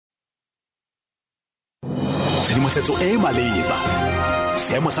tshedimosetso e maleba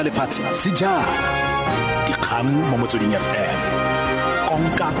seemo sa lefatshe se jang dikgang mo Motsweding FM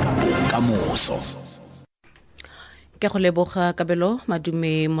konka bokamoso. Ke go leboga kabelo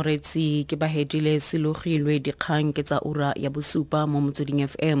madume moretsi ke bahedile selogilwe dikgang ke tsa ura ya bosupa mo Motsweding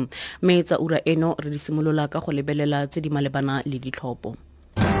FM me tsa ura eno re di simolola ka go lebelela tse di malebana le ditlhopho.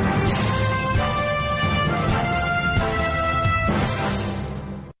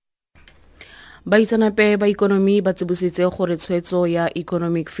 Baitseanape ba ikonomi ba tsibositse gore tshweetso ya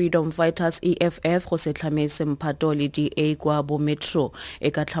Economic Freedom Fighters EFF go se tlhame semphato le DA kwa boMetro e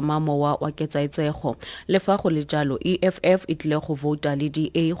ka tlhama mowa wa ketsaetsego. Le fa go le jalo EFF e tlile go vota le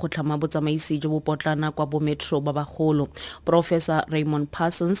DA go tlhama botsamaisi jo bo potlana kwa boMetro ba bagolo. Professor Raymond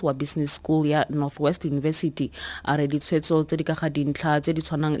Parsons wa Business School ya Northwest University a re ditshweetso tse di ka ga dintlha tse di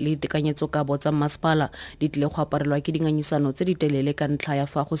tshwanang le tekanyetso kabo tsa masepala di tlile go aparelwa ke dingangisano tse di telele ka ntlha ya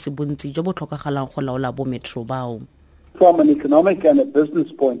fa go se bontsi jo bo tlhokagalang go laola boMetro bao. From an economic and a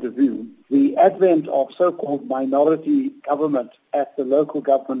business point of view, the advent of so-called minority government at the local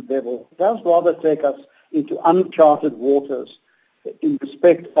government level does rather take us into uncharted waters in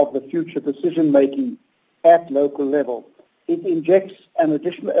respect of the future decision-making at local level. It injects an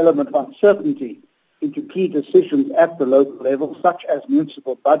additional element of uncertainty into key decisions at the local level, such as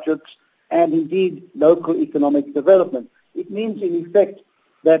municipal budgets and indeed local economic development. It means, in effect,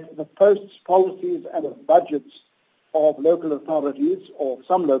 that the posts, policies and the budgets of local authorities or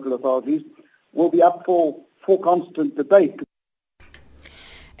some local authorities will be up for constant debate.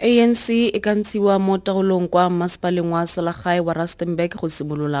 ANC e ka ntshiwa mo taolong kwa masepaleng wa Selagae wa Rustenburg go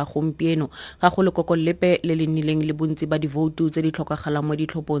simolola gompieno ga go lekoko lepe le le nnileng le bontsi ba divoutu tse di tlhokagalang mo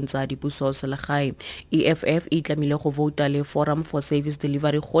ditlhophong tsa dipuso Selagae. EFF e tlamile go vouta le Forum for Service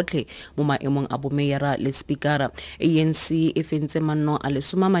Delivery gotlhe mo maemong a bomeyara le speakera. ANC e fentse manno a le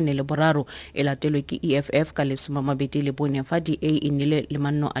 43 e latelwe ke EFF ka le 24 fa DA e nnile le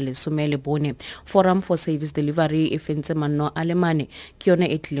manno a le 14. Forum for Service Delivery e fentse manno a le 4 ke yone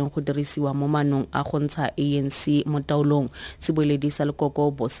e leng go dirisiwa mo manong a go ntsha ANC mo taolong. Seboledi sa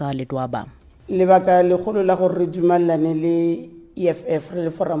lekoko bosa le dwaba lebaka legolo la gore re dumalane le EFF re le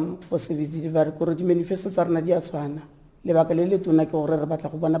Forum for Service Delivery gore di manifesto tsa rena di a tshwana. Lebaka le le tona ke gore re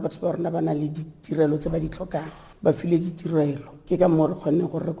batla go bona batho ba rena ba na le ditirelo tse ba di tlhokang ba file ditirelo ke ka mo re kgonne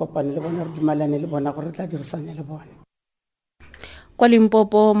gore re kopane le bona re dumalane le bona gore re tla dirisana le bona. Kwa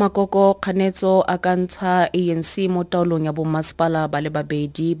Limpopo makoko kganetso a ka ntsha ANC mo taolong ya bomasepala ba le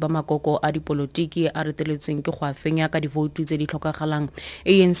babedi ba makoko a dipolotiki a reteletsweng ke go afenya ka divoutu tse di tlhokagalang.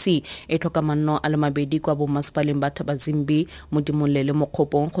 ANC e tlhoka manno a le mabedi kwa bomasepaleng ba Thabazimbi mo dimole le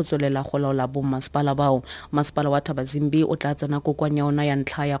mokgopong go tswelela go laola bomasepala bao. Masepala wa Thabazimbi o tla tsena kokoanya ona ya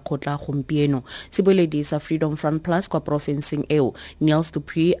ntlha ya kgotla gompieno. Seboledi sa Freedom Front Plus kwa provinceng eo Niels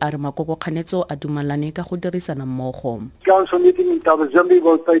Dupree a re makoko kganetso a dumalane ka go dirisana mmogo. Council meeting in Thabazimbi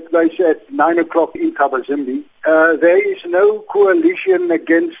will take place at 9 o'clock in Thabazimbi. There is no coalition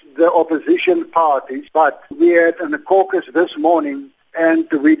against the opposition parties, but we had a caucus this morning and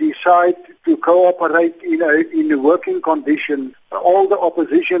we decide to cooperate in a working condition. All the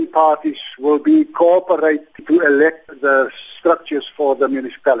opposition parties will be cooperate to elect the structures for the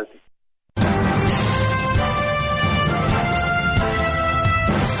municipality.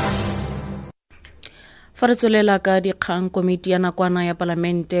 Fa re tswelela ka dikgang komiti ya nakwana ya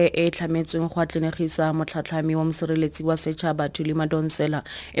palamente e tlhametsweng go atlenegisa motlhatlhami wa mosireletsi wa setšhaba Thuli Madonsela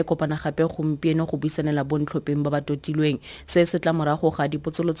e kopana gape gompieno go buisanela bontlhopheng ba ba totilweng. Se se tla morago ga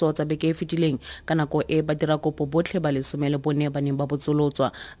dipotsolotso tsa beke e fetileng ka nako e ba dira kopo botlhe ba le 14 ba neng ba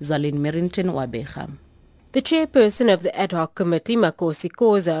botsolotswa. Zalin Merrington wa bega. The chairperson of the ad hoc committee, Makosi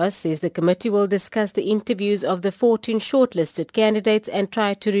Koza, says the committee will discuss the interviews of the 14 shortlisted candidates and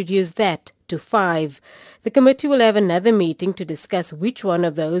try to reduce that to 5. The committee will have another meeting to discuss which one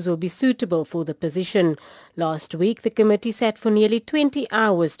of those will be suitable for the position. Last week, the committee sat for nearly 20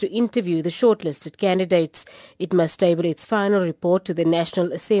 hours to interview the shortlisted candidates. It must table its final report to the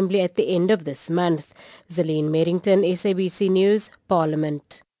National Assembly at the end of this month. Zaleen Merrington, SABC News,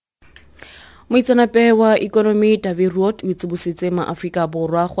 Parliament. Moitseanape wa ikonomi Ruot o tsibositse maAforika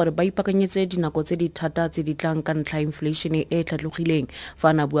Borwa gore ba ipakanyetse dinako tse di thata tse di tlang ka ntlha inflation e tlhatlogileng.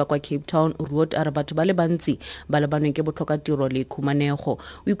 Fa na bua kwa Cape Town, Ruot a re batho ba le bantsi ba lebanwe ke botlhokatiro le khumanego.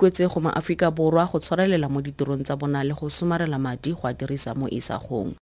 O ikwetse go maAforika Borwa go tshwarelela mo ditirong tsa bona le go somarela madi go a dirisa mo isagong.